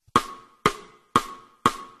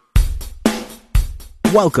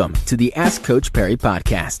Welcome to the Ask Coach Parry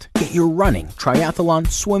podcast. Get your running, triathlon,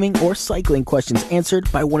 swimming, or cycling questions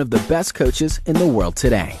answered by one of the best coaches in the world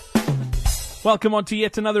today. Welcome on to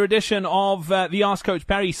yet another edition of the Ask Coach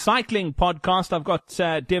Parry cycling podcast. I've got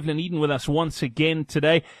Devlin Eden with us once again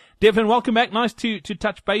today. Devlin, welcome back. Nice to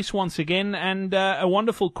touch base once again. And a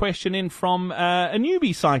wonderful question in from a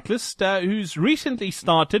newbie cyclist who's recently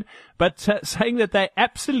started, but saying that they're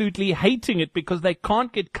absolutely hating it because they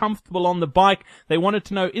can't get comfortable on the bike. They wanted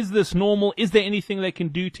to know, is this normal? Is there anything they can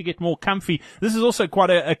do to get more comfy? This is also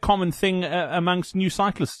quite a common thing amongst new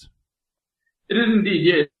cyclists. It is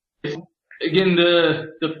indeed, yes. Again,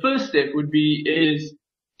 the first step is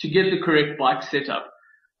to get the correct bike setup.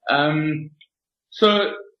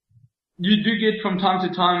 So you do get from time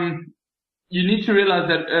to time, you need to realize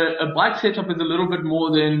that a bike setup is a little bit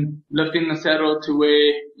more than lifting the saddle to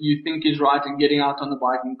where you think is right and getting out on the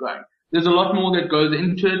bike and going. There's a lot more that goes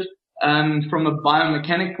into it, from a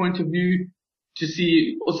biomechanic point of view, to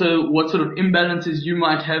see also what sort of imbalances you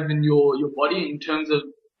might have in your body in terms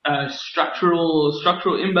of structural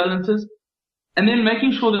imbalances. And then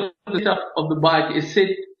making sure that the setup of the bike is set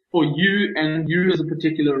for you and you as a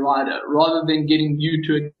particular rider, rather than getting you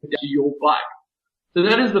to adapt to your bike. So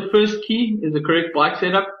that is the first key, is the correct bike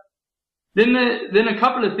setup. Then a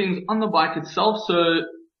couple of things on the bike itself. So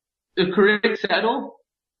the correct saddle.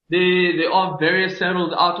 There are various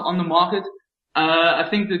saddles out on the market. I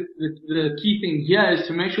think that the key thing here is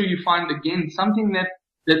to make sure you find, again, something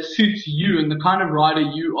that suits you and the kind of rider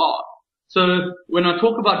you are. So when I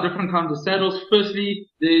talk about different kinds of saddles, firstly,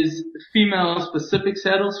 there's female-specific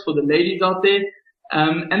saddles for the ladies out there,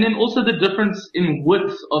 and then also the difference in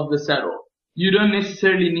width of the saddle. You don't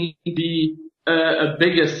necessarily need to be a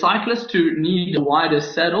bigger cyclist to need a wider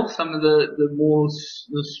saddle. Some of the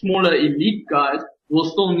smaller elite guys will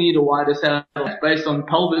still need a wider saddle based on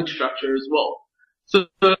pelvic structure as well. So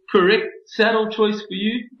the correct saddle choice for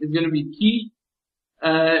you is going to be key.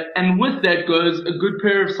 And with that goes a good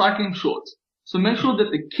pair of cycling shorts. So make sure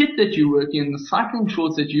that the kit that you're working in, the cycling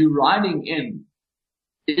shorts that you're riding in,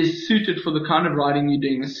 is suited for the kind of riding you're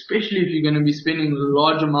doing, especially if you're going to be spending a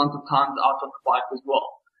large amount of time out on the bike as well.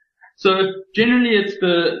 So generally it's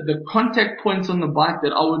the contact points on the bike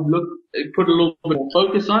that I would put a little bit more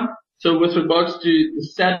focus on. So with regards to the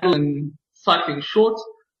saddle and cycling shorts,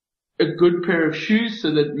 a good pair of shoes,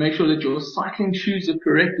 so that make sure that your cycling shoes are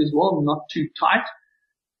correct as well, not too tight.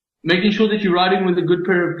 Making sure that you're riding with a good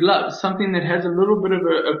pair of gloves, something that has a little bit of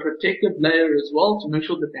a protective layer as well, to make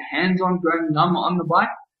sure that the hands aren't going numb on the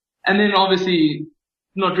bike. And then obviously,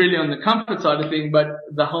 not really on the comfort side of things, but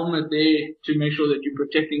the helmet there to make sure that you're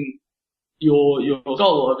protecting your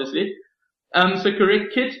skull, obviously. So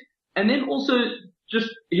correct kit. And then also,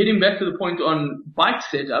 just hitting back to the point on bike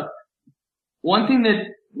setup, one thing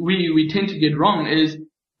that we tend to get wrong is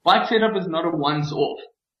bike setup is not a once-off.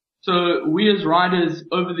 So we as riders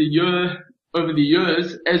over the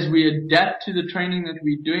years, as we adapt to the training that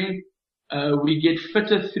we're doing, we get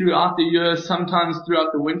fitter throughout the year. Sometimes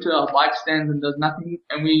throughout the winter, our bike stands and does nothing,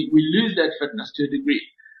 and we lose that fitness to a degree.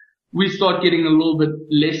 We start getting a little bit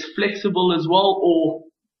less flexible as well, or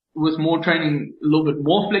with more training, a little bit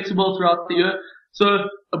more flexible throughout the year. So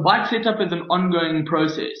a bike setup is an ongoing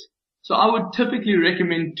process. So I would typically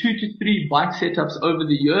recommend 2 to 3 bike setups over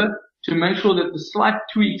the year, to make sure that the slight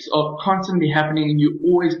tweaks are constantly happening and you're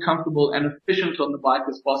always comfortable and efficient on the bike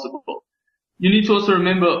as possible. You need to also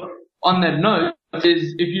remember, on that note,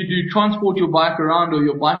 is if you do transport your bike around or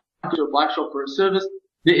your bike to a bike shop for a service,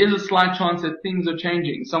 there is a slight chance that things are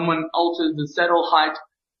changing. Someone alters the saddle height,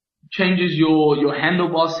 changes your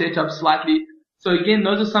handlebar setup slightly. So again,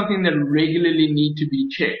 those are something that regularly need to be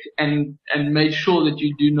checked and made sure that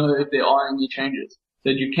you do know if there are any changes, so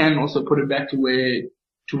that you can also put it back to where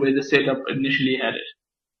the setup initially had it.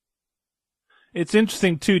 It's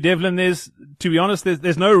interesting too, Devlin. To be honest,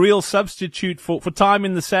 there's no real substitute for time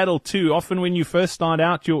in the saddle too. Often when you first start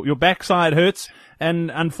out, your backside hurts, and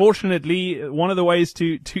unfortunately, one of the ways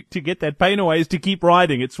to get that pain away is to keep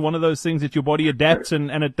riding. It's one of those things that your body adapts, and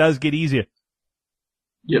it does get easier.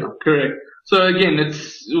 Yeah, correct. So again,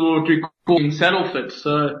 it's what we call saddle fit.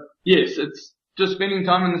 So yes, it's just spending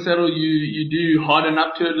time in the saddle. You do harden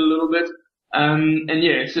up to it a little bit. And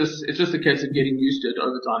yeah, it's just a case of getting used to it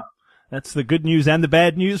over time. That's the good news and the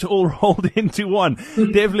bad news all rolled into one.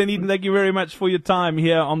 Devlin Eden, thank you very much for your time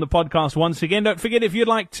here on the podcast once again. Don't forget, if you'd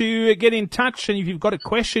like to get in touch and if you've got a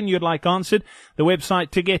question you'd like answered, the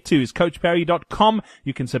website to get to is coachparry.com.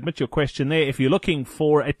 You can submit your question there if you're looking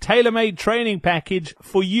for a tailor-made training package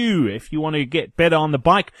for you. If you want to get better on the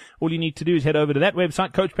bike, all you need to do is head over to that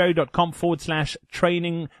website,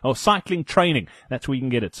 coachparry.com/training or cycling training. That's where you can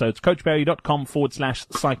get it. So it's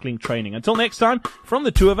coachparry.com/cycling training. Until next time, from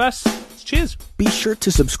the two of us, cheers. Be sure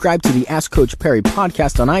to subscribe to the Ask Coach Parry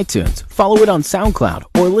podcast on iTunes, follow it on SoundCloud,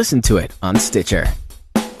 or listen to it on Stitcher.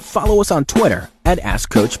 Follow us on Twitter at Ask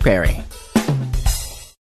Coach Parry.